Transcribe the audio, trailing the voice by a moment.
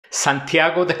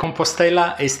Santiago de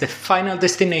Compostela is the final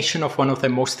destination of one of the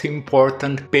most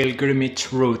important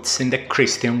pilgrimage routes in the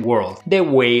Christian world, the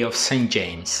Way of St.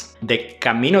 James. The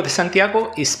Camino de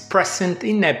Santiago is present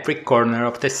in every corner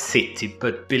of the city,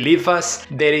 but believe us,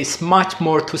 there is much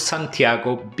more to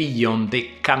Santiago beyond the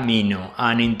Camino,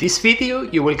 and in this video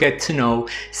you will get to know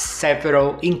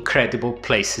several incredible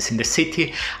places in the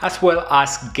city, as well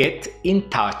as get in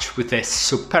touch with the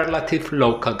superlative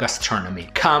local gastronomy.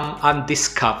 Come and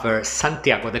discover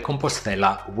Santiago de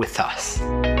Compostela with us.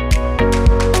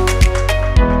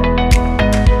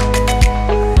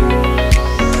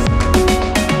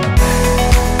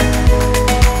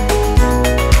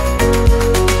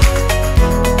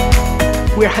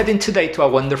 We are heading today to a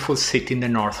wonderful city in the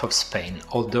north of Spain.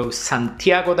 Although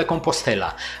Santiago de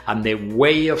Compostela and the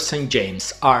Way of St.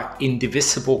 James are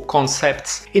indivisible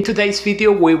concepts, in today's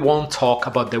video we won't talk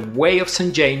about the Way of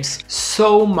St. James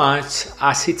so much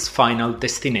as its final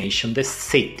destination, the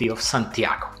city of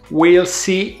Santiago. We'll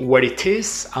see where it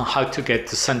is and how to get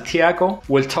to Santiago,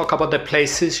 we'll talk about the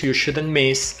places you shouldn't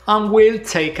miss, and we'll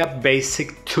take a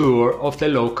basic tour of the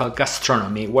local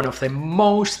gastronomy, one of the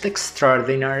most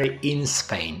extraordinary in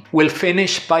Spain. We'll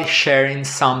finish by sharing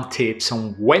some tips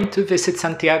on when to visit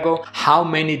Santiago, how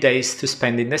many days to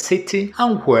spend in the city,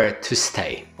 and where to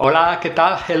stay. Hola, ¿qué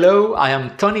tal? Hello, I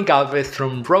am Tony Galvez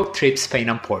from Road Trip Spain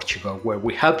and Portugal, where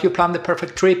we help you plan the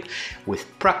perfect trip with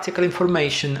practical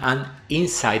information and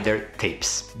insider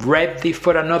tips. Ready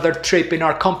for another trip in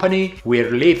our company?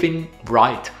 We're leaving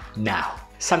right now.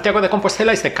 Santiago de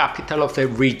Compostela is the capital of the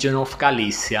region of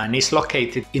Galicia and is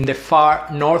located in the far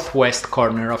northwest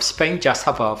corner of Spain, just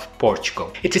above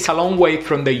Portugal. It is a long way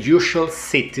from the usual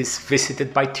cities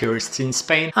visited by tourists in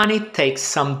Spain, and it takes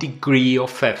some degree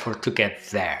of effort to get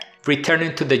there.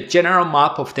 Returning to the general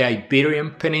map of the Iberian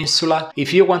Peninsula,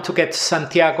 if you want to get to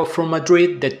Santiago from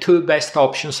Madrid, the two best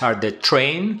options are the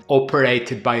train,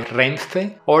 operated by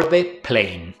Renfe, or the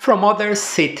plane. From other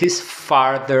cities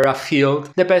farther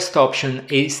afield, the best option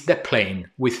is the plane,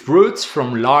 with routes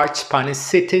from large Spanish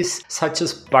cities such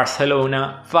as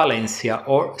Barcelona, Valencia,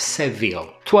 or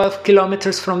Seville. 12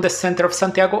 kilometers from the center of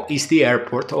Santiago is the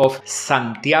airport of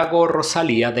Santiago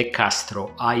Rosalía de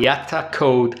Castro, IATA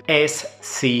code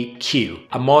SCQ,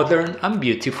 a modern and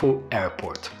beautiful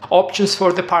airport. Options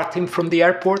for departing from the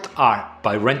airport are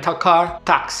by rental car,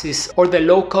 taxis, or the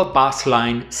local bus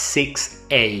line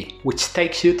 6A, which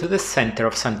takes you to the center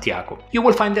of Santiago. You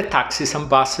will find the taxis and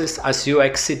buses as you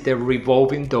exit the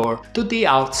revolving door to the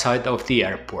outside of the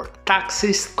airport.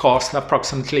 Taxis cost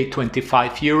approximately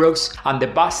 25 euros and the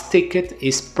bus ticket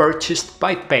is purchased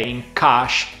by paying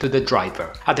cash to the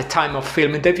driver. At the time of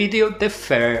filming the video, the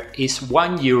fare is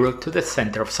 1 euro to the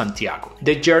center of Santiago.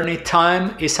 The journey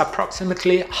time is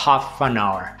approximately half an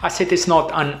hour. As it is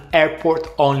not an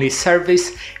airport-only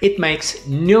service, it makes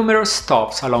numerous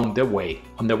stops along the way.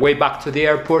 On the way back to the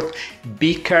airport,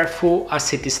 be careful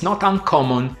as it is not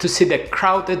uncommon to see the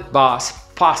crowded bus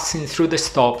passing through the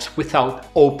stops without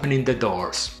opening the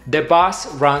doors. The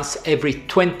bus runs every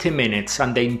 20 minutes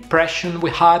and the impression we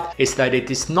had is that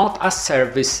it is not a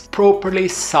service properly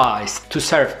sized to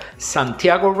serve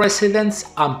Santiago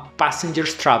residents and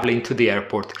passengers traveling to the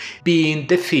airport, being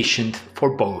deficient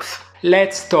for both.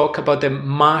 Let's talk about the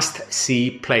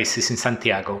must-see places in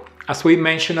Santiago. As we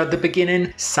mentioned at the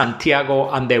beginning, Santiago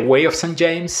and the Way of St.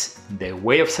 James, the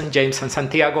Way of St. James and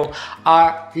Santiago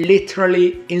are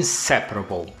literally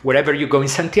inseparable. Wherever you go in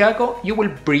Santiago, you will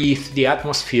breathe the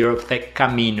atmosphere of the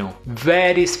Camino.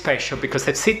 Very special because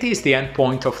the city is the end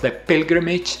point of the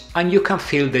pilgrimage and you can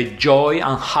feel the joy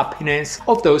and happiness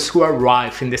of those who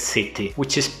arrive in the city,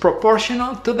 which is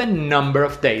proportional to the number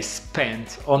of days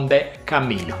spent on the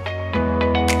Camino.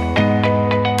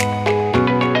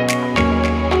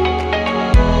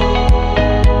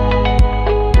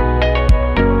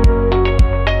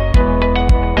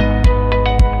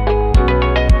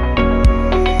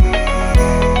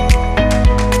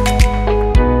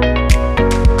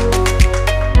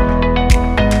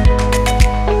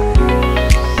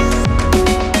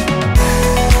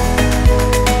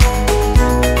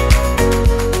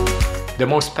 The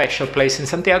most special place in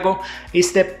Santiago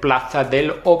is the Plaza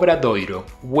del Obradoiro,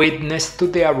 witness to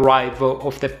the arrival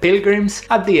of the pilgrims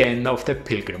at the end of the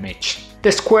pilgrimage.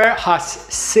 The square has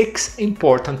 6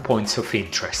 important points of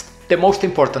interest. The most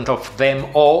important of them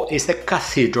all is the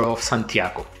Cathedral of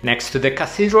Santiago. Next to the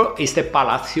cathedral is the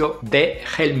Palacio de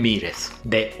Gelmírez,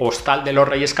 the Hostal de los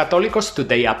Reyes Católicos,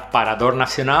 today a Parador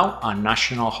Nacional, a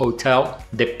national hotel,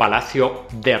 the Palacio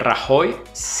de Rajoy,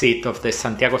 seat of the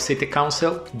Santiago City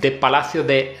Council, the Palacio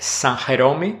de San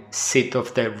Jerome, seat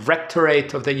of the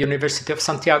Rectorate of the University of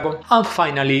Santiago, and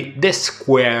finally the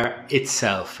square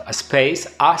itself, a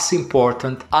space as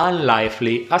important and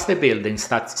lively as the buildings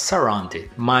that surround it.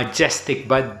 Majestic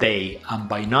by day and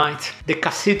by night, the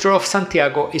Cathedral of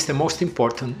Santiago is the most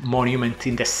important monument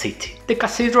in the city. The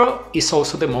cathedral is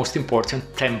also the most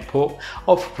important temple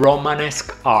of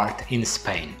Romanesque art in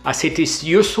Spain. As it is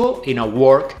usual in a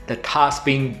work that has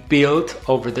been built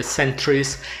over the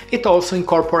centuries, it also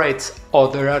incorporates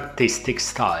other artistic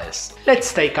styles.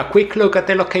 Let's take a quick look at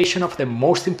the location of the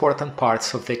most important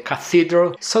parts of the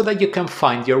cathedral so that you can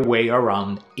find your way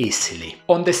around easily.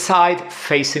 On the side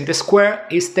facing the square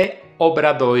is the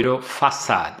Obradoiro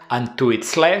facade, and to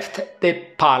its left the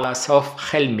Palace of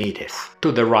Gelmírez.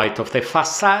 To the right of the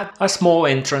facade, a small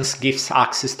entrance gives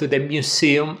access to the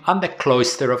museum and the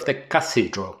cloister of the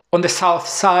cathedral. On the south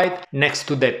side, next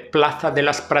to the Plaza de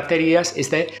las Praterias, is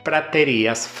the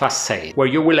Praterias facade, where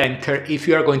you will enter if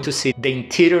you are going to see the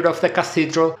interior of the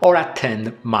cathedral or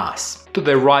attend Mass. To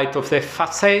the right of the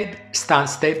facade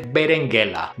stands the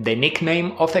Berenguela, the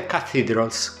nickname of the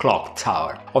cathedral's clock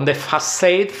tower. On the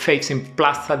facade facing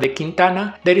Plaza de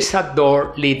Quintana, there is a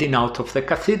door leading out of the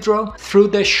cathedral through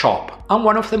the shop and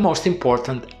one of the most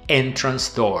important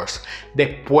entrance doors, the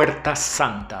Puerta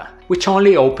Santa, which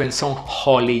only opens on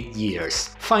holy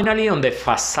years. Finally, on the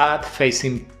facade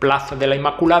facing Plaza de la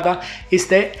Inmaculada is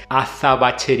the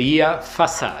Azabachería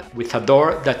facade, with a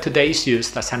door that today is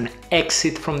used as an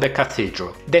exit from the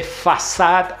cathedral. The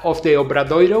facade of the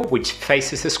Obradoiro, which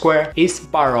faces the square, is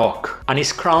Baroque and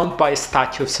is crowned by a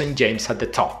statue of St. James at the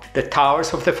top. The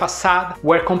towers of the facade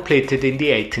were completed in the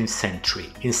 18th century.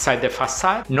 Inside the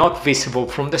facade, not visible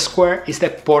from the square, is the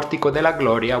Pórtico de la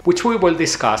Gloria, which we will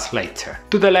discuss later.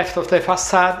 To the left of the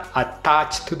facade,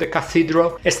 attached to the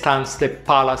cathedral, stands the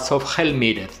Palace of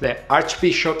Gelmírez, the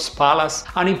Archbishop's Palace,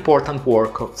 an important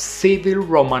work of civil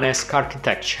Romanesque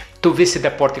architecture. To visit the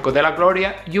Pórtico de la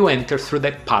Gloria, you enter through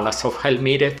the Palace of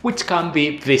Gelmírez, which can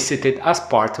be visited as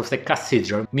part of the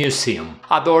Cathedral Museum.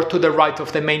 A door to the right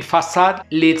of the main facade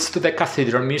leads to the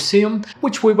Cathedral Museum,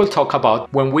 which we will talk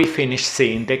about when we finish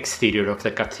seeing the exterior of the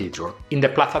cathedral. In the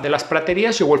Plaza de las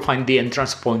Praterias, you will find the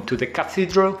entrance point to the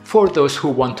cathedral for those who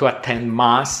want to attend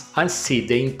Mass and see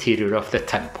the interior of the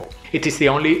temple. It is the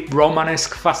only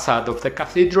Romanesque facade of the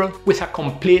cathedral with a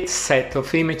complete set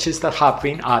of images that have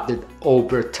been added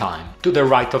over time. To the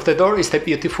right of the door is the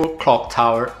beautiful clock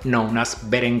tower known as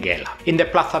Berenguela. In the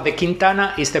Plaza de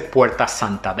Quintana is the Puerta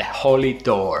Santa, the Holy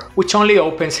Door, which only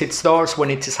opens its doors when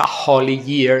it is a holy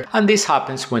year, and this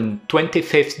happens when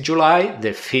 25th July,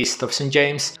 the feast of St.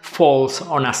 James, falls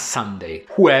on a Sunday.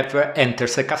 Whoever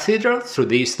enters the cathedral through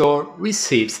this door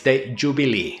receives the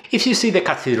Jubilee. If you see the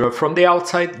cathedral from the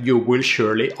outside, you will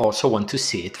surely also want to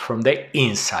see it from the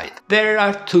inside. There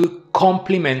are two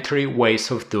complementary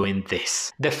ways of doing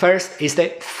this. The first is the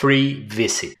free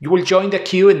visit. You will join the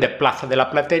queue in the Plaza de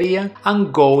la Platería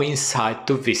and go inside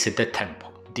to visit the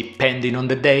temple. Depending on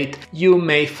the date, you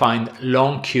may find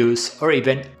long queues or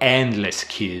even endless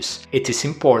queues. It is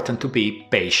important to be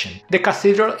patient. The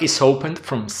cathedral is open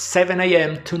from 7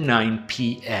 a.m. to 9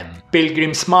 p.m.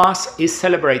 Pilgrims' Mass is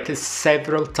celebrated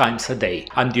several times a day,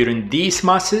 and during these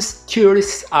masses,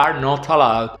 tourists are not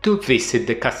allowed to visit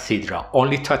the cathedral,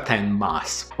 only to attend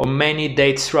Mass. On many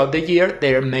dates throughout the year,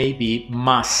 there may be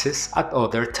masses at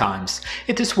other times.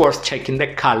 It is worth checking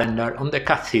the calendar on the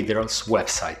cathedral's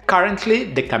website.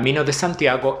 Currently, the Camino de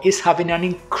Santiago is having an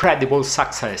incredible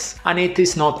success, and it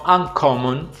is not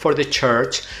uncommon for the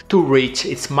church to reach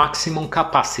its maximum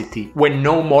capacity when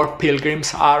no more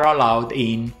pilgrims are allowed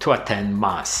in to attend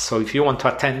Mass. So if you want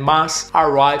to attend Mass,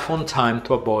 arrive on time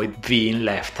to avoid being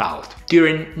left out.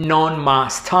 During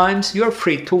non-Mass times, you are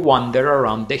free to wander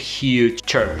around the huge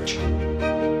church.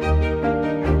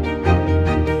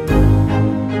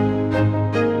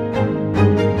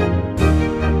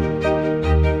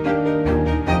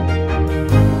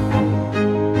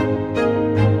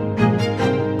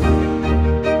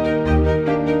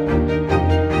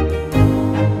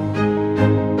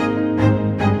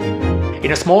 In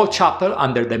In a small chapel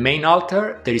under the main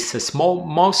altar, there is a small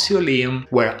mausoleum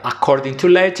where, according to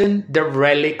legend, the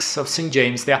relics of St.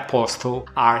 James the Apostle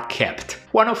are kept.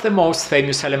 One of the most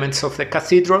famous elements of the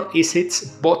cathedral is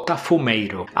its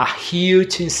botafumeiro, a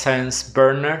huge incense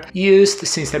burner used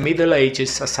since the Middle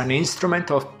Ages as an instrument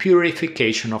of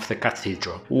purification of the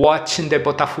cathedral. Watching the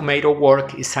botafumeiro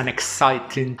work is an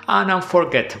exciting and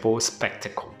unforgettable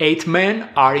spectacle. 8 men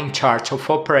are in charge of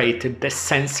operating the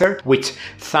censer, which,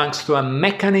 thanks to a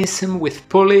mechanism with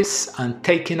pulleys and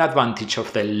taking advantage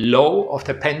of the law of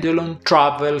the pendulum,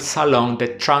 travels along the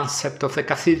transept of the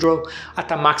cathedral at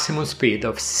a maximum speed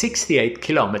of 68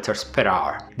 kilometers per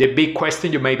hour. The big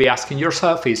question you may be asking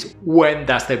yourself is, when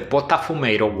does the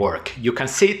botafumeiro work? You can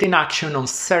see it in action on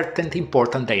certain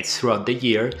important dates throughout the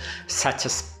year, such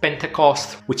as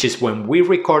Pentecost, which is when we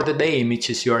recorded the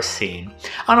images you are seeing,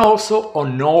 and also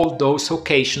on all those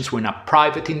occasions when a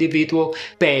private individual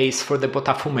pays for the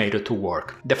botafumeiro to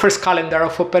work. The first calendar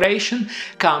of operation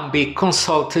can be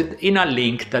consulted in a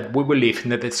link that we will leave in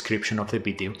the description of the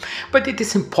video, but it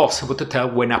is impossible to tell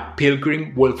when a pilgrim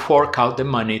will fork out the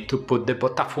money to put the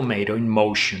botafumeiro in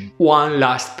motion. One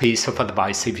last piece of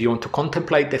advice: if you want to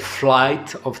contemplate the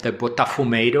flight of the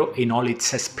botafumeiro in all its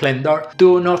splendor,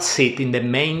 do not sit in the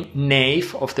main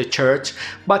nave of the church,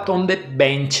 but on the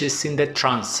benches in the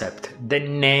transept, the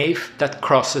nave that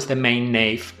crosses the main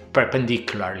nave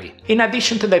perpendicularly. In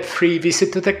addition to the free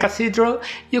visit to the cathedral,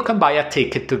 you can buy a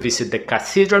ticket to visit the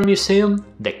Cathedral Museum,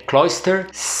 the cloister,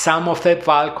 some of the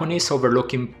balconies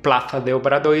overlooking Plaza de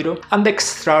Obradoiro, and the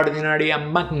extraordinary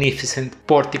and magnificent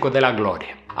Pórtico de la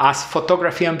Gloria. As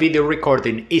photography and video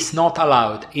recording is not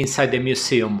allowed inside the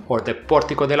museum or the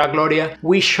Pórtico de la Gloria,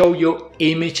 we show you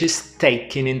images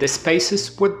taken in the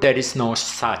spaces where there is no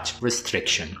such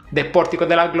restriction. The Pórtico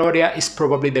de la Gloria is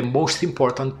probably the most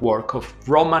important work of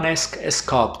Romanesque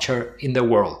sculpture in the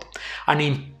world, an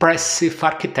impressive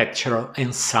architectural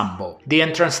ensemble. The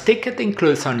entrance ticket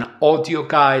includes an audio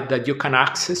guide that you can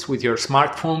access with your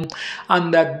smartphone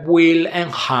and that will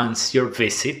enhance your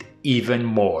visit even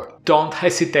more. Don't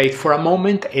hesitate for a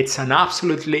moment, it's an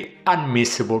absolutely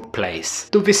unmissable place.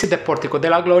 To visit the Pórtico de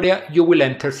la Gloria, you will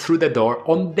enter through the door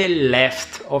on the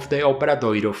left of the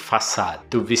Obradoiro facade.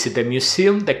 To visit the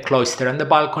museum, the cloister and the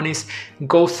balconies,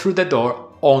 go through the door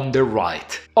on the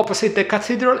right. Opposite the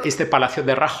cathedral is the Palacio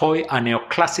de Rajoy, a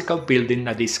neoclassical building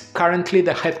that is currently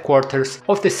the headquarters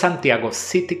of the Santiago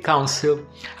City Council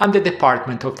and the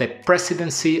department of the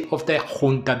Presidency of the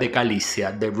Junta de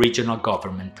Galicia, the regional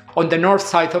government. On the north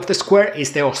side of the square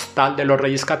is the Hostal de los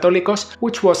Reyes Católicos,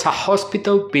 which was a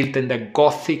hospital built in the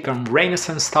Gothic and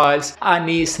Renaissance styles and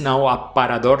is now a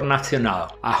Parador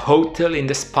Nacional, a hotel in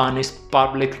the Spanish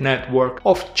public network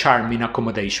of charming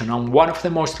accommodation and one of the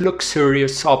most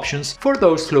luxurious options for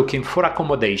those looking for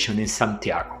accommodation in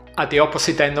Santiago. At the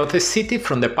opposite end of the city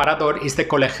from the Parador is the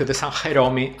Colegio de San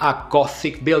Jerome, a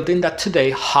Gothic building that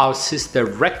today houses the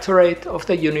rectorate of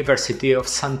the University of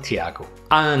Santiago.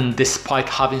 And despite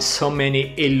having so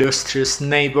many illustrious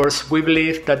neighbors, we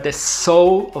believe that the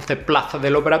soul of the Plaza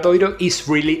del Obradoiro is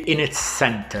really in its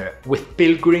center, with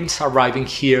pilgrims arriving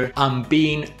here and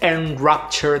being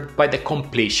enraptured by the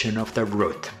completion of the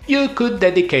route. You could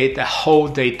dedicate a whole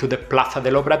day to the Plaza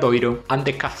del Obradoiro and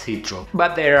the cathedral,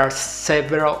 but there are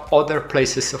several other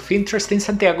places of interest in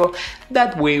Santiago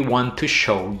that we want to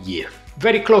show you.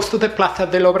 Very close to the Plaza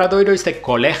del Obradoiro is the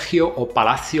Colegio o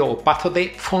Palacio o Pazo de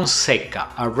Fonseca,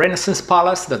 a Renaissance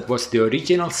palace that was the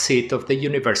original seat of the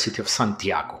University of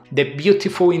Santiago. The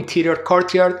beautiful interior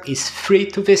courtyard is free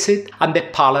to visit, and the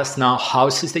palace now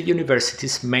houses the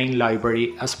university's main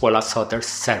library as well as other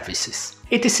services.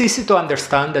 It is easy to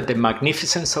understand that the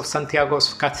magnificence of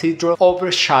Santiago's cathedral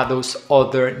overshadows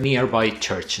other nearby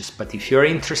churches, but if you're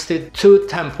interested, 2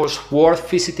 temples worth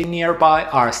visiting nearby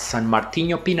are San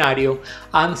Martino Pinario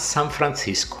and San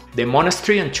Francisco. The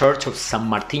monastery and church of San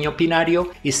Martino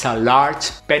Pinario is a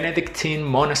large Benedictine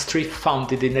monastery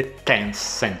founded in the 10th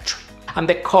century. And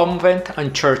the convent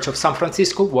and church of San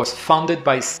Francisco was founded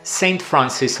by Saint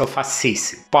Francis of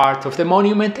Assisi. Part of the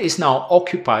monument is now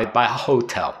occupied by a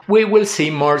hotel. We will see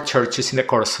more churches in the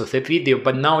course of the video,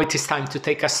 but now it is time to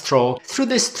take a stroll through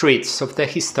the streets of the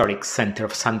historic center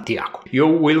of Santiago. You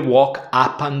will walk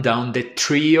up and down the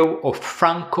trio of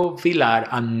Franco, Vilar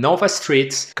and Nova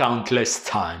streets countless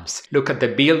times. Look at the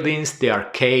buildings, the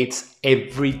arcades,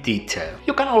 every detail.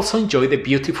 You can also enjoy the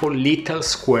beautiful little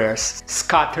squares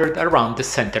scattered around the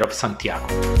center of Santiago.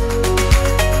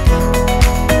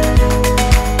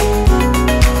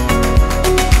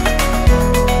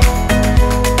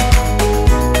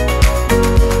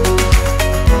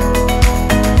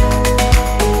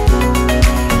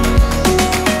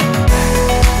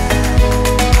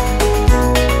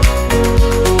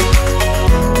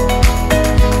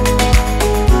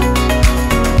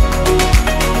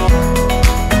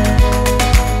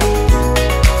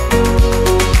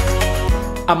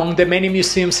 the many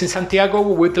museums in Santiago,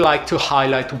 we would like to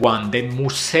highlight one, the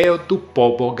Museo do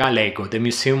Povo Galego, the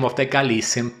Museum of the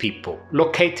Galician People,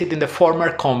 located in the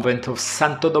former convent of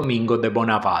Santo Domingo de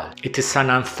Bonaval. It is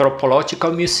an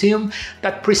anthropological museum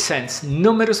that presents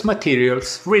numerous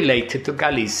materials related to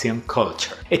Galician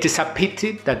culture. It is a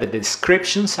pity that the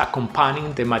descriptions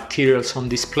accompanying the materials on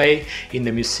display in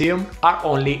the museum are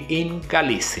only in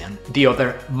Galician. The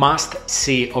other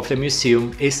must-see of the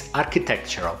museum is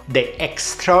architectural. The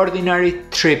extraordinary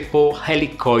triple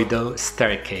helicoidal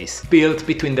staircase, built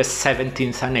between the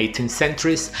 17th and 18th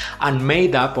centuries and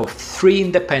made up of 3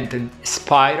 independent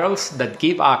spirals that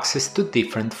give access to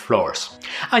different floors.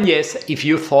 And yes, if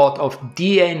you thought of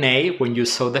DNA when you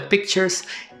saw the pictures,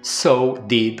 so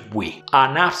did we.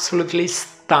 An absolutely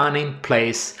stunning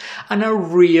place and a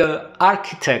real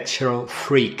architectural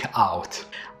freak out.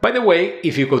 By the way,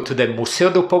 if you go to the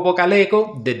Museo do Povo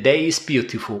Galego, the day is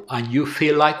beautiful and you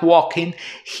feel like walking,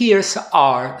 here's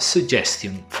our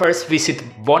suggestion. First, visit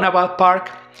Bonaval Park,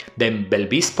 then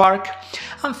Belvis Park,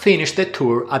 and finish the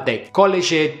tour at the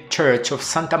Collegiate Church of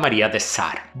Santa Maria de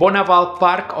Sar. Bonaval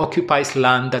Park occupies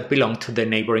land that belonged to the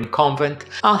neighboring convent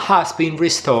and has been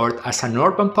restored as an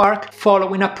urban park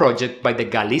following a project by the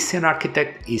Galician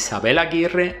architect Isabel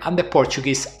Aguirre and the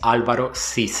Portuguese Álvaro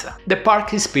Siza. The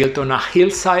park is built on a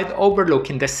hillside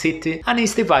overlooking the city and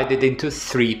is divided into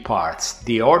 3 parts: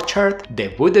 the orchard,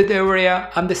 the wooded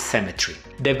area, and the cemetery.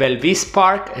 The Belvis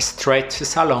Park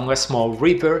stretches along a small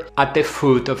river at the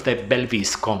foot of the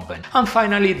Belvis convent. And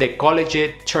finally, the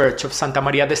Collegiate Church of Santa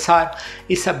Maria de Sar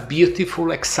is a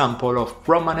beautiful example of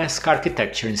Romanesque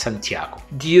architecture in Santiago.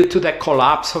 Due to the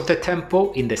collapse of the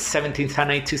temple in the 17th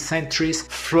and 18th centuries,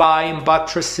 flying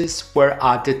buttresses were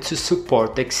added to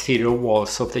support the exterior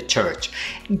walls of the church,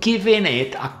 giving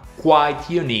it a quite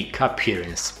unique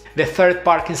appearance. The third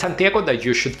park in Santiago that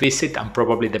you should visit, and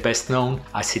probably the best known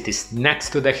as it is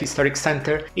next to the historic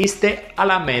center, is the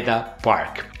Alameda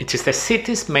Park. It is the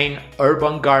city's main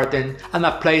urban garden and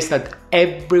a place that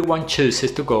everyone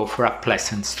chooses to go for a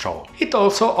pleasant stroll. It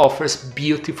also offers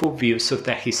beautiful views of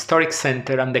the historic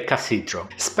center and the cathedral,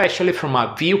 especially from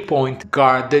a viewpoint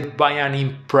guarded by an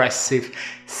impressive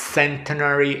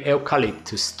centenary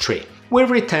eucalyptus tree. We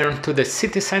return to the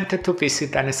city center to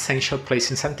visit an essential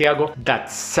place in Santiago that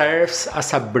serves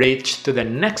as a bridge to the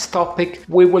next topic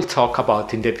we will talk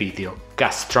about in the video: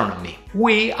 gastronomy.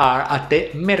 We are at the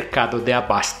Mercado de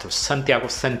Abastos,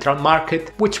 Santiago's central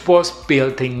market, which was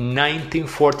built in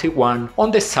 1941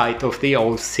 on the site of the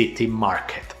old city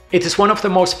market. It is one of the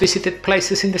most visited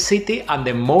places in the city, and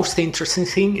the most interesting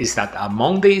thing is that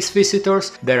among these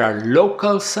visitors there are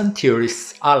locals and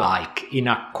tourists alike, in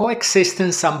a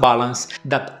coexistence and balance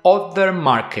that other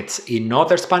markets in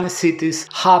other Spanish cities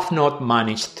have not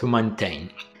managed to maintain.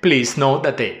 Please note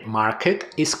that the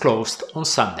market is closed on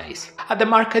Sundays. At the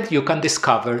market you can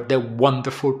discover the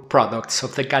wonderful products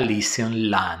of the Galician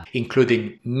land,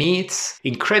 including meats,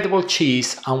 incredible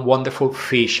cheese, and wonderful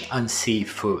fish and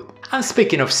seafood. And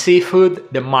speaking of seafood,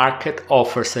 the market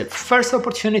offers a first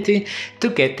opportunity to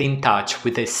get in touch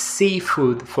with the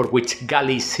seafood for which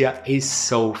Galicia is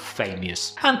so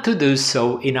famous, and to do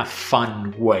so in a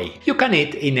fun way. You can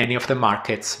eat in any of the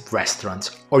market's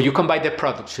restaurants, or you can buy the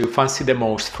products you fancy the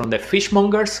most from the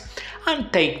fishmongers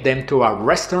and take them to a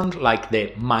restaurant like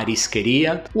the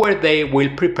Marisqueria, where they will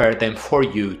prepare them for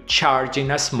you,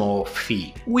 charging a small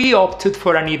fee. We opted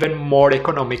for an even more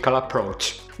economical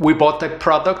approach. We bought the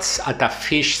products at a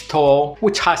fish stall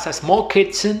which has a small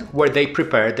kitchen where they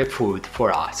prepare the food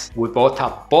for us. We bought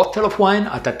a bottle of wine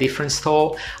at a different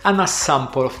stall and a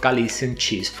sample of Galician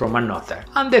cheese from another,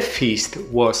 and the feast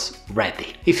was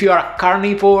ready. If you are a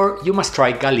carnivore, you must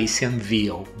try Galician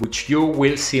veal, which you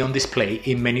will see on display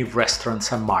in many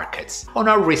restaurants and markets. On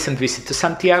our recent visit to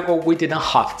Santiago, we didn't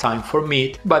have time for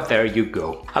meat, but there you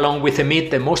go. Along with the meat,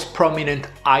 the most prominent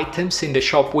items in the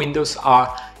shop windows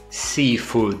are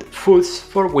seafood, foods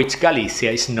for which Galicia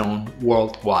is known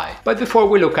worldwide. But before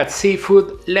we look at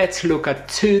seafood, let's look at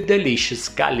 2 delicious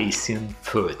Galician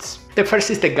foods. The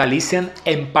first is the Galician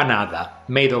empanada,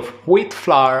 made of wheat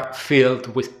flour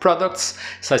filled with products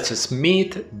such as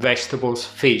meat, vegetables,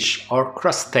 fish, or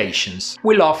crustaceans.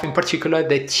 We love in particular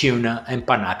the tuna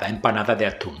empanada, empanada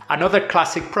de atún. Another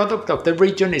classic product of the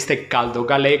region is the caldo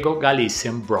galego,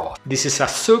 Galician broth. This is a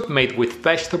soup made with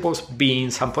vegetables,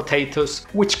 beans, and potatoes,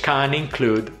 which can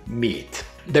include meat.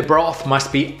 The broth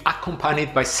must be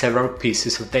accompanied by several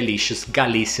pieces of delicious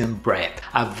Galician bread,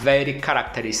 a very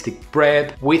characteristic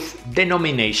bread with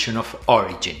denomination of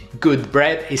origin. Good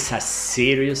bread is a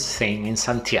serious thing in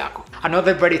Santiago.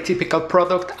 Another very typical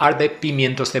product are the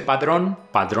pimientos de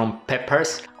padrón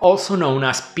peppers, also known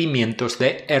as pimientos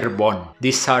de herbón.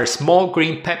 These are small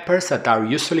green peppers that are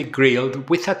usually grilled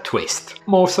with a twist.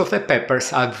 Most of the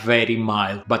peppers are very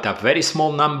mild, but a very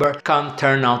small number can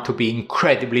turn out to be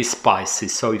incredibly spicy,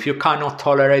 so if you cannot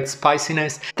tolerate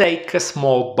spiciness, take a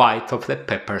small bite of the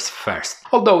peppers first.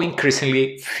 Although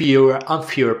increasingly fewer and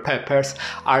fewer peppers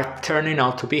are turning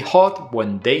out to be hot,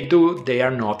 when they do, they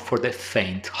are not for the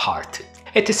faint-hearted.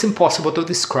 It is impossible to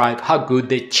describe how good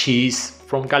the cheese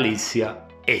from Galicia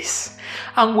is,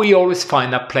 and we always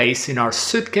find a place in our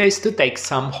suitcase to take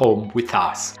some home with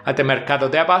us. At the Mercado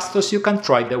de Abastos you can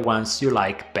try the ones you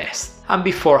like best. And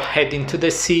before heading to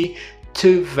the sea,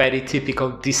 two very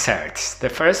typical desserts. The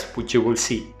first, which you will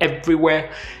see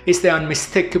everywhere, is the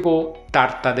unmistakable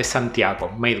tarta de Santiago,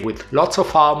 made with lots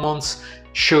of almonds,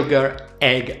 sugar,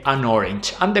 egg and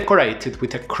orange, and decorated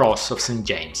with a cross of St.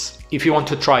 James. If you want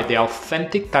to try the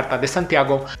authentic tarta de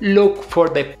Santiago, look for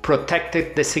the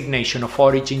protected designation of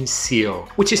origin seal,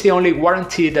 which is the only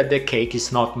guarantee that the cake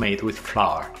is not made with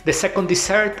flour. The second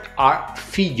dessert are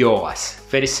filloas,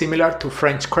 very similar to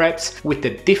French crepes, with the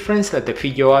difference that the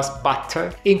filloas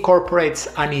batter incorporates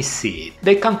anise seed.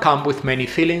 They can come with many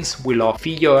fillings. We love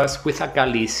filloas with a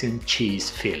Galician cheese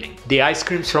filling. The ice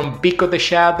creams from Pico de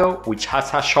Chiado, which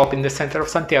has a shop in the center of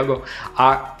Santiago,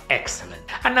 are excellent.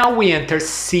 And now we enter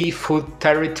seafood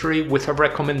territory with a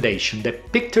recommendation, the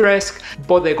picturesque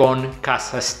Bodegón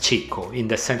Casas Chico in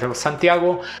the center of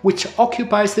Santiago, which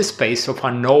occupies the space of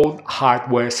an old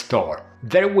hardware store.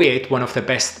 There we ate one of the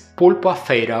best pulpo a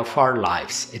feira of our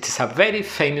lives. It is a very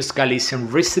famous Galician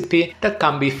recipe that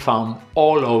can be found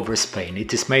all over Spain.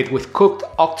 It is made with cooked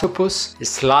octopus,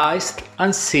 sliced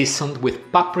and seasoned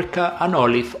with paprika and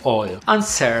olive oil, and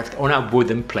served on a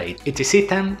wooden plate. It is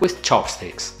eaten with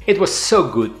chopsticks. It was so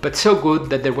good, but so good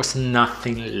that there was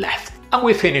nothing left. And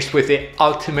we finished with the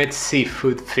ultimate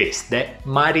seafood feast, the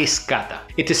mariscada.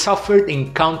 It is offered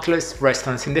in countless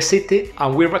restaurants in the city,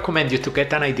 and we recommend you to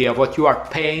get an idea of what you are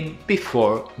paying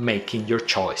before making your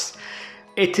choice.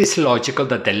 It is logical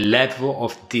that the level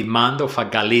of demand of a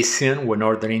Galician when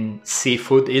ordering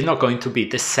seafood is not going to be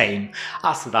the same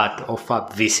as that of a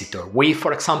visitor. We,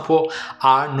 for example,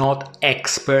 are not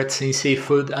experts in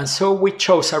seafood, and so we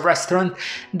chose a restaurant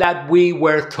that we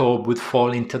were told would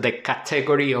fall into the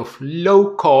category of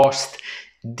low-cost,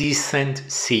 decent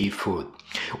seafood.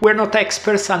 We're not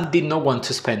experts and did not want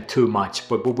to spend too much,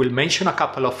 but we will mention a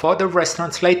couple of other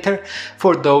restaurants later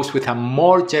for those with a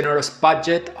more generous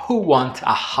budget who want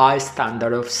a high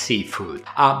standard of seafood.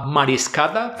 A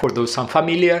mariscada, for those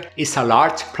unfamiliar, is a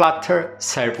large platter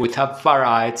served with a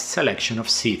varied selection of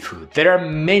seafood. There are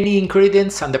many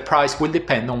ingredients and the price will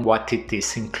depend on what it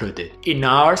is included. In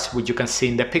ours, which you can see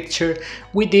in the picture,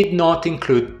 we did not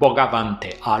include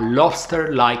bogavante, a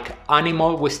lobster-like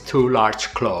animal with two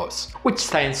large claws, which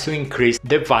tends to increase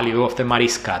the value of the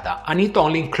mariscada, and it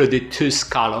only included 2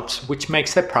 scallops, which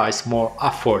makes the price more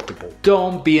affordable.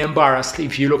 Don't be embarrassed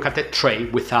if you look at the tray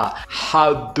with a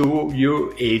 "how do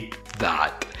you eat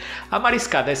that?" A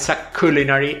mariscada is a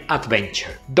culinary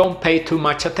adventure. Don't pay too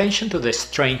much attention to the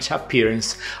strange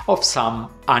appearance of some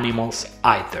animals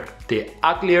either. The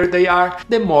uglier they are,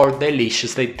 the more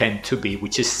delicious they tend to be,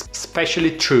 which is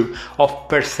especially true of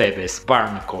percebes,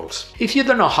 barnacles. If you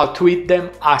don't know how to eat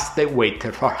them, ask the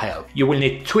waiter for help. You will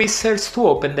need tweezers to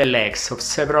open the legs of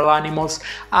several animals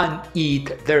and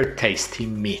eat their tasty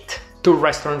meat. 2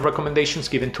 restaurant recommendations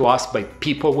given to us by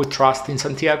people we trust in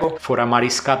Santiago for a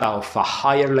mariscada of a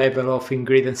higher level of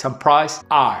ingredients and price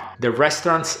are the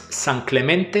restaurants San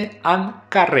Clemente and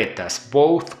Carretas,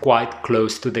 both quite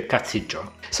close to the cathedral.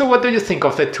 So what do you think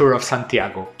of the tour of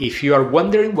Santiago? If you are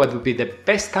wondering what would be the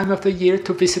best time of the year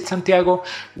to visit Santiago,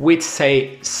 we'd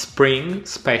say spring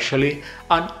especially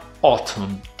and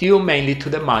autumn, due mainly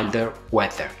to the milder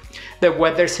weather. The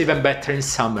weather is even better in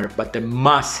summer, but the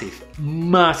massive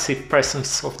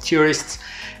presence of tourists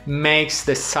makes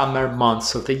the summer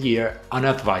months of the year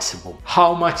unadvisable.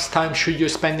 How much time should you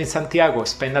spend in Santiago?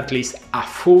 Spend at least a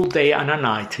full day and a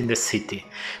night in the city.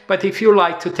 But if you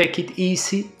like to take it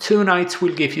easy, 2 nights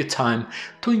will give you time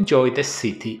to enjoy the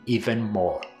city even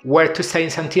more. Where to stay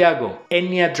in Santiago?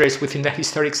 Any address within the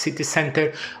historic city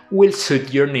center will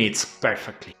suit your needs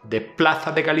perfectly. The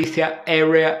Plaza de Galicia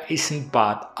area isn't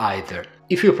bad either.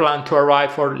 If you plan to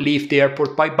arrive or leave the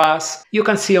airport by bus, you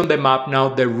can see on the map now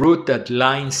the route that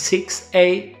Line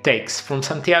 6A takes from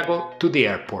Santiago to the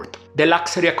airport. The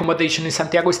luxury accommodation in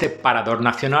Santiago is the Parador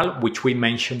Nacional, which we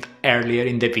mentioned earlier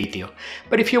in the video.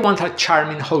 But if you want a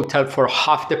charming hotel for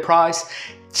half the price,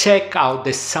 check out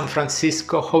the San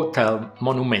Francisco Hotel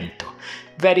Monumento,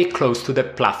 very close to the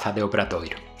Plaza de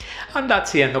Obradoiro. And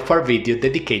that's the end of our video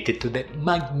dedicated to the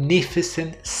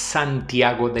magnificent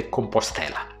Santiago de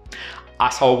Compostela.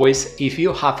 As always, if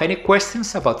you have any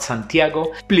questions about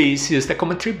Santiago, please use the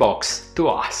commentary box to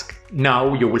ask.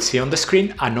 Now you will see on the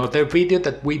screen another video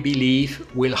that we believe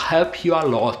will help you a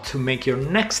lot to make your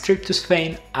next trip to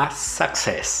Spain a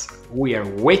success. We are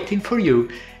waiting for you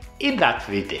in that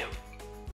video.